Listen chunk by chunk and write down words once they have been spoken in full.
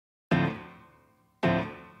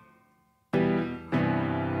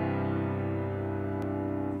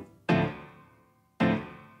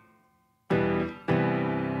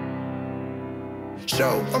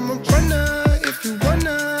show. I'm a runner if you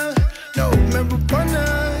wanna. No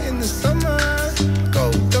marijuana in the summer.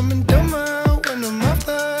 Go dumb and dumber when I'm off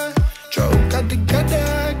the stroke. Got the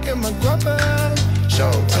gutter, get my grubber. Show.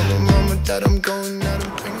 Tell my mama that I'm going out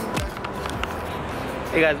and bring it back.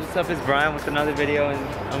 Hey guys, what's up? It's Brian with another video, and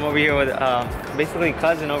I'm over here with basically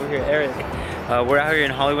cousin over here, Eric. We're out here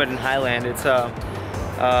in Hollywood and Highland. It's the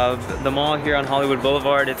mall here on Hollywood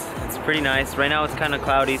Boulevard. It's pretty nice. Right now it's kind of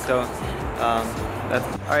cloudy, so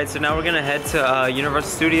alright, so now we're gonna head to Universal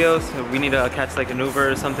Studios. We need to catch like an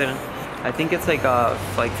Uber or something. I think it's like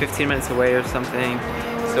 15 minutes away or something.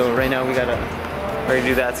 So right now we gotta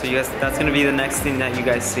do that. So you guys, that's gonna be the next thing that you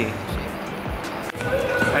guys see.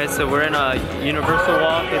 Alright, so we're in a Universal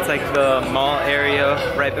Walk. It's like the mall area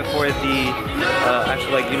right before the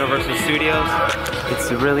actual like Universal Studios. It's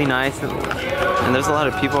really nice, and there's a lot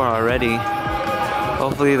of people already.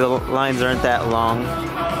 Hopefully the lines aren't that long.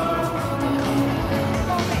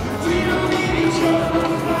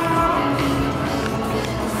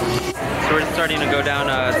 So we're starting to go down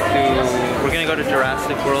we're gonna go to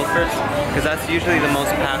Jurassic World first, because that's usually the most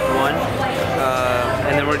packed one.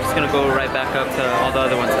 And then we're just gonna go right back up to all the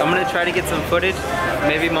other ones. I'm gonna try to get some footage,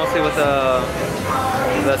 maybe mostly with the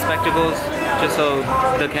spectacles, just so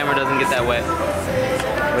the camera doesn't get that wet.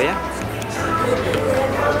 But yeah.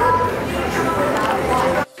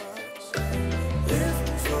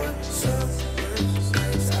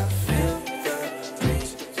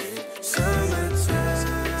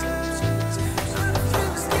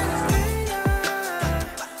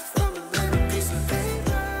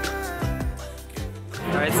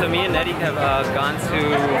 Alright, so me and Eddie have gone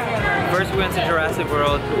to, first we went to Jurassic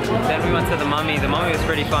World, then we went to the Mummy. The Mummy was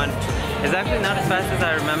pretty fun. It's actually not as fast as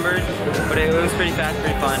I remembered, but it was pretty fast,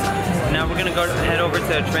 pretty fun. Now we're gonna head over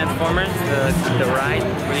to Transformers, the ride,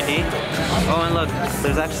 3D. Oh, and look,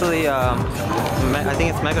 there's actually, I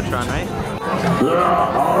think it's Megatron, right?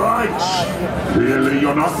 Yeah, alright! Clearly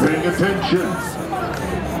you're not paying attention.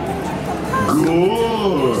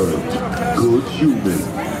 Good! Good human.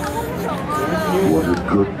 What a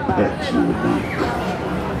good pet you make.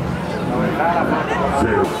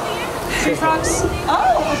 Tree frogs?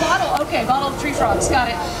 Oh, a bottle. Okay, bottle of tree frogs. Got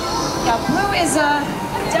it. Yeah, blue is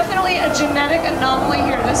definitely a genetic anomaly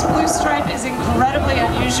here. This blue stripe is incredibly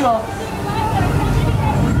unusual.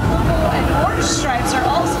 And orange stripes are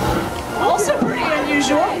also pretty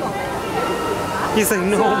unusual. He's like,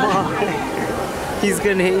 no, Mom. He's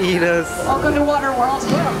gonna eat us. Welcome to Water World.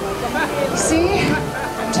 See?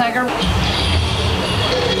 Tiger.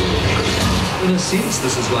 In a sense,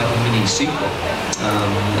 this is like a mini sequel,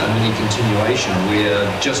 a mini continuation. We're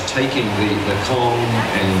just taking the Kong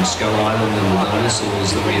and Skull Island and the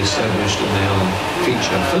dinosaurs that we established in our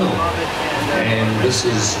feature film, and this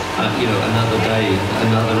is, another day,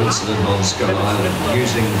 another incident on Skull Island,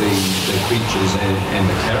 using the creatures and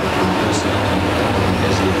the character and personality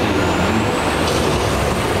as they appear.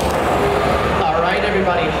 All right,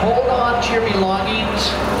 everybody, hold on to your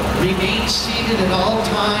belongings. Remain seated at all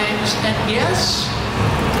times, and yes,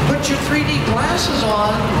 put your 3D glasses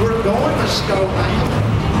on. We're going to Skull Island.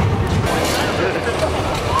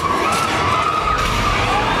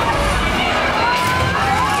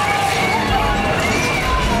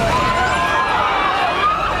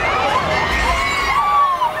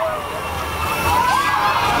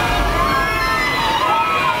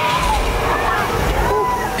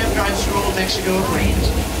 Mexico it rains,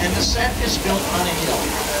 and the set is built on a hill.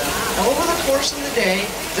 Now, over the course of the day,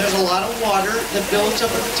 there's a lot of water that builds up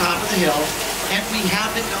at the top of the hill, and we have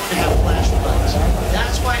been known to have flash floods.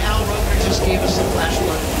 That's why Al Roker just gave us the flash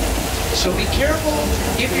flood. So be careful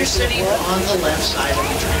if you're sitting on the left side of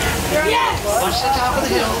the train. Yes. Watch the top of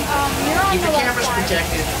the hill. Keep your cameras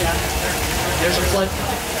protected. There's a flood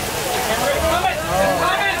coming.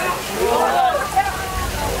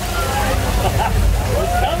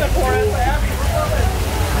 Coming for us,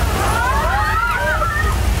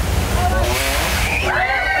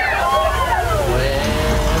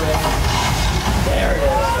 There it is.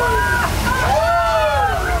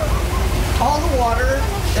 All the water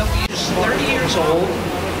that we use is 30 years old.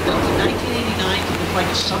 Built in 1989 to look like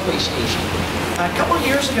a subway station. A couple of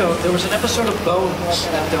years ago, there was an episode of Bones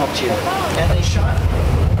that filmed here, and they shot.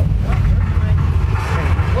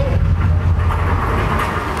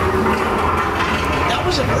 That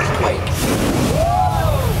was an earthquake.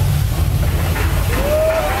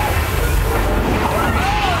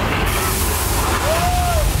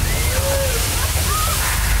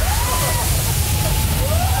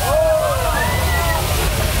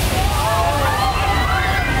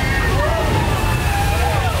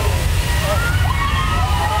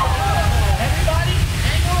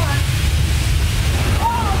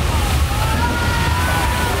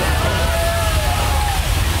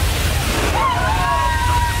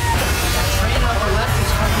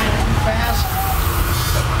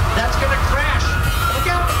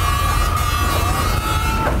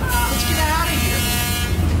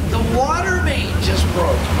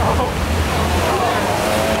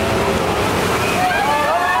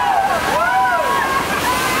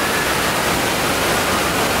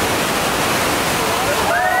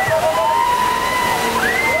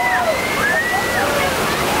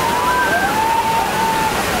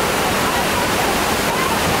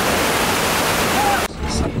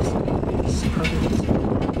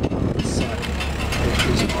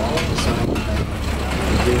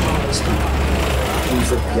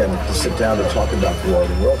 sit down to talk about the War of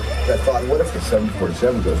the World. I thought, what if the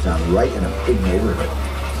 747 goes down right in a big neighborhood?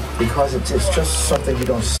 Because it's just something you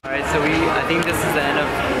don't see. Alright, so I think this is the end of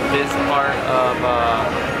this part of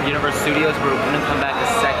Universal Studios. We're going to come back a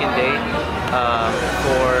second day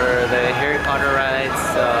for the Harry Potter rides,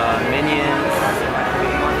 Minions.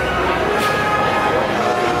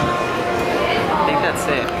 I think that's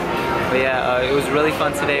it. But yeah, it was really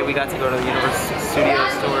fun today. We got to go to the Universal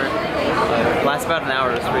Studios store. It lasted about an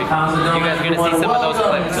hour. It was pretty fun. You guys are going to see some of those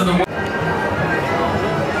clips.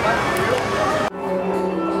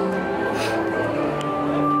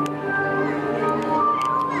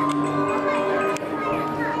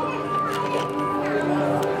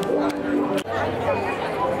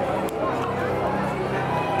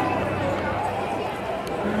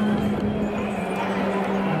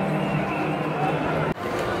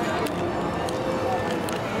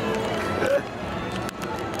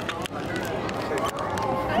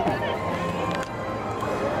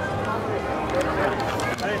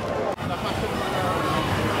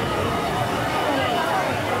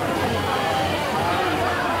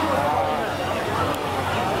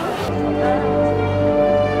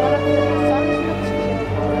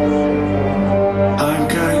 I'm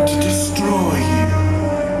going to destroy you.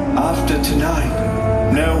 After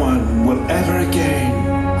tonight, no one will ever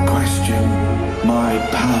again question my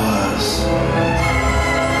powers.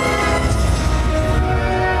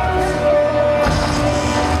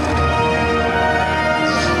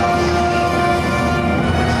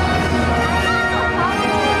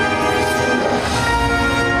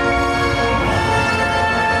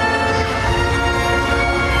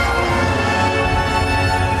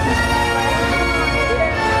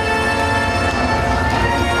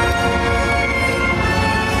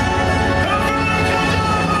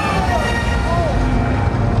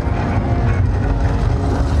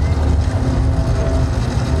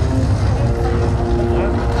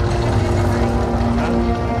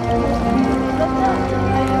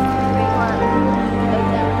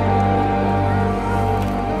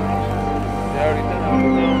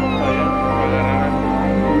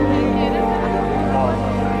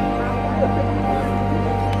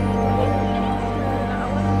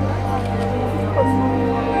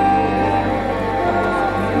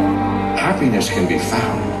 Happiness can be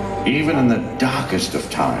found even in the darkest of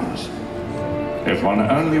times, if one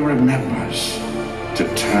only remembers to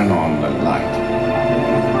turn on the light.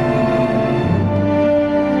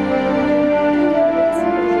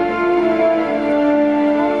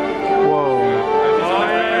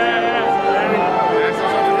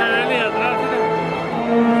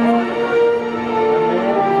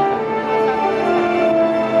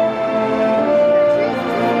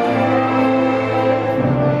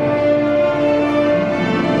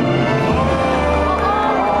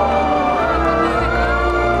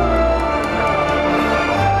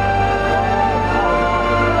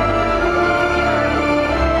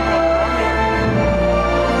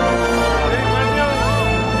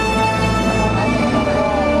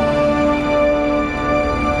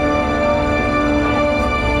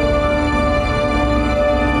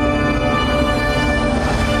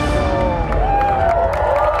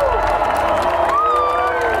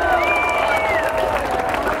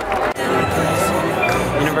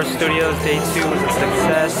 Studios Day 2 was a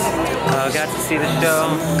success. Got to see the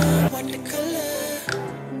show.